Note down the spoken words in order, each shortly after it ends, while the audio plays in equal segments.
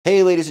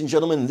Hey, ladies and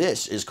gentlemen,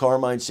 this is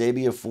Carmine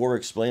Sabia for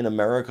Explain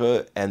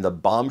America, and the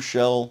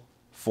bombshell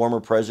former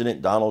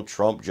President Donald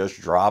Trump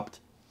just dropped.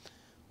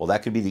 Well,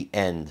 that could be the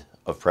end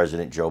of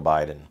President Joe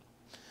Biden.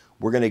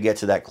 We're going to get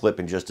to that clip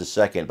in just a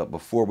second, but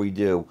before we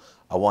do,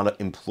 I want to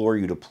implore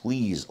you to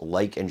please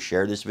like and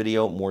share this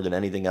video more than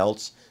anything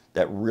else.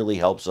 That really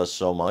helps us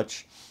so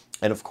much.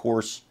 And of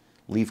course,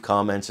 leave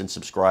comments and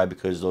subscribe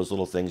because those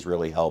little things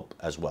really help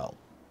as well.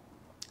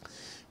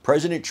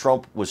 President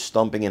Trump was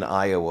stumping in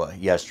Iowa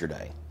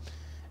yesterday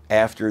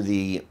after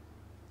the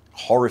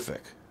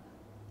horrific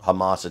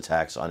Hamas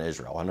attacks on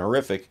Israel. And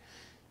horrific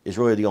is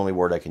really the only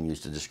word I can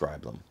use to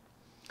describe them.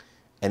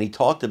 And he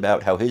talked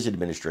about how his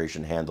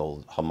administration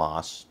handled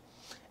Hamas,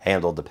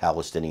 handled the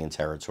Palestinian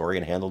territory,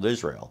 and handled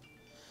Israel.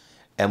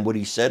 And what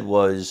he said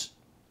was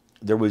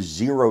there was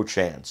zero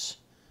chance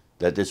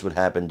that this would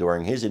happen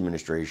during his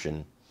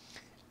administration,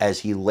 as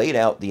he laid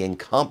out the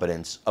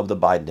incompetence of the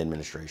Biden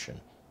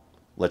administration.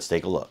 Let's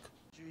take a look.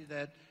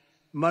 That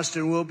must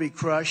and will be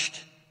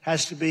crushed. It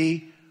has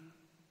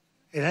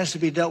to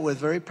be dealt with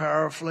very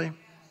powerfully.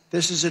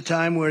 This is a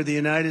time where the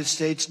United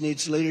States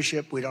needs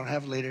leadership. We don't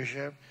have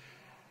leadership.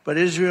 But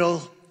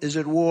Israel is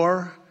at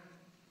war,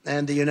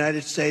 and the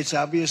United States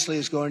obviously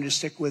is going to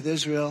stick with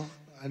Israel,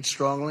 and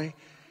strongly.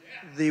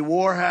 The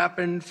war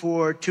happened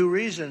for two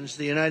reasons.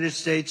 The United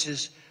States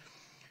is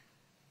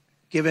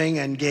giving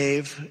and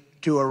gave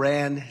to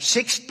Iran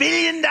 $6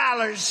 billion,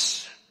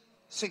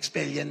 $6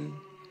 billion,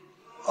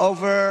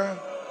 over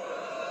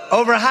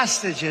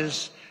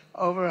hostages.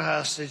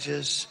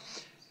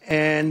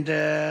 And,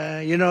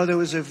 there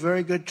was a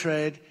very good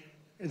trade.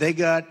 They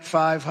got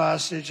 5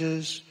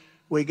 hostages.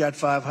 We got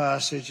 5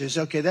 hostages.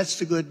 Okay, that's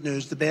the good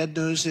news. The bad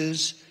news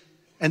is,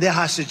 and their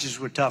hostages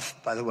were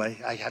tough, by the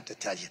way, I have to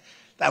tell you.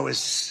 That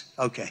was,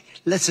 okay,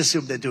 let's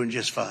assume they're doing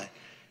just fine.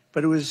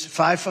 But it was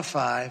 5 for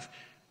 5.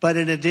 But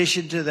in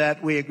addition to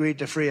that, we agreed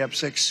to free up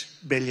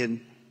 $6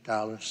 billion.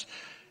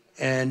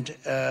 And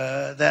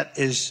that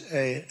is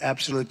an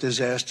absolute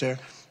disaster.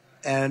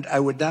 And I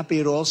would not be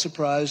at all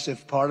surprised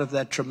if part of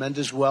that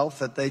tremendous wealth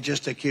that they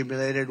just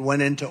accumulated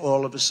went into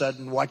all of a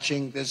sudden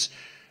watching this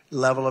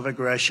level of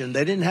aggression.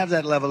 They didn't have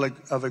that level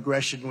of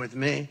aggression with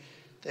me.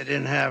 They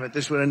didn't have it.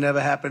 This would have never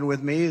happened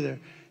with me either.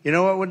 You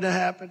know what wouldn't have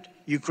happened?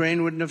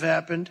 Ukraine wouldn't have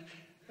happened.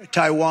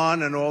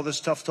 Taiwan and all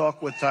this tough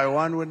talk with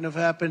Taiwan wouldn't have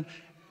happened.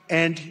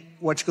 And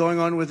what's going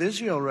on with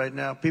Israel right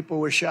now, people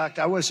were shocked.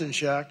 I wasn't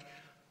shocked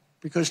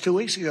because 2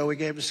 weeks ago we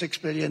gave them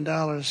 $6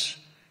 billion.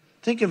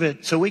 Think of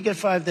it. So we get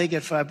 5, they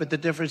get 5, but the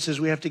difference is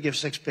we have to give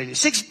 $6 billion.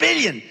 $6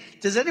 billion!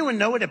 Does anyone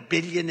know what a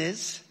billion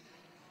is?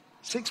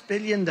 $6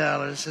 billion.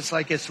 It's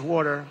like it's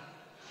water.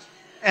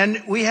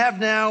 And we have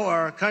now,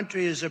 our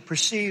country is a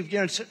perceived,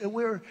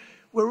 we're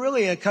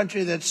really a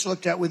country that's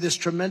looked at with this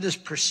tremendous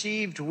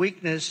perceived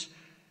weakness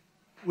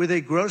with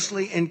a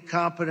grossly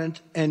incompetent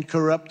and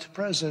corrupt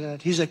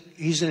president. He's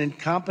an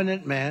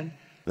incompetent man.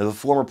 The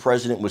former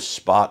president was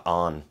spot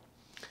on.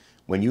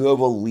 When you have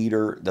a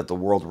leader that the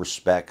world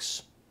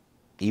respects,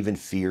 even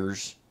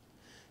fears,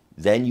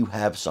 then you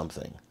have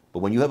something. But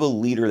when you have a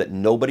leader that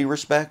nobody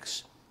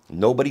respects,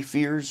 nobody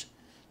fears,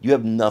 you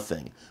have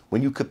nothing.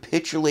 When you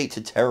capitulate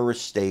to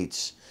terrorist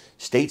states,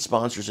 state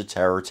sponsors of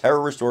terror,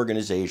 terrorist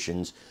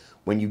organizations,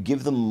 when you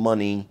give them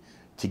money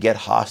to get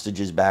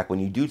hostages back, when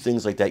you do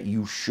things like that,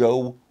 you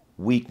show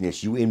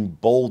weakness. You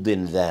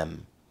embolden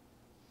them.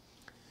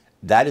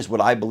 That is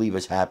what I believe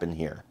has happened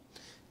here.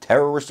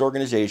 Terrorist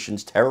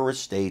organizations,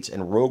 terrorist states,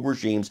 and rogue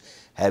regimes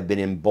have been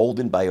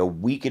emboldened by a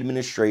weak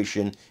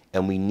administration,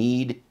 and we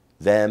need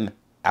them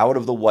out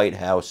of the White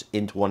House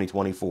in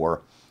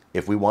 2024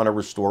 if we want to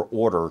restore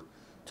order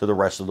to the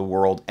rest of the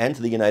world and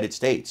to the United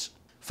States.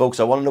 Folks,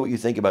 I want to know what you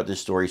think about this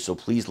story, so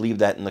please leave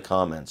that in the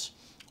comments.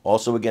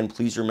 Also, again,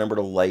 please remember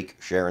to like,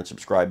 share, and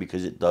subscribe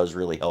because it does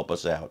really help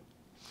us out.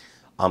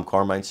 I'm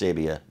Carmine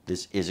Sabia.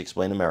 This is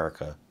Explain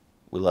America.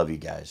 We love you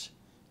guys.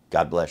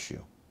 God bless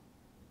you.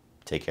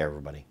 Take care,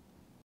 everybody.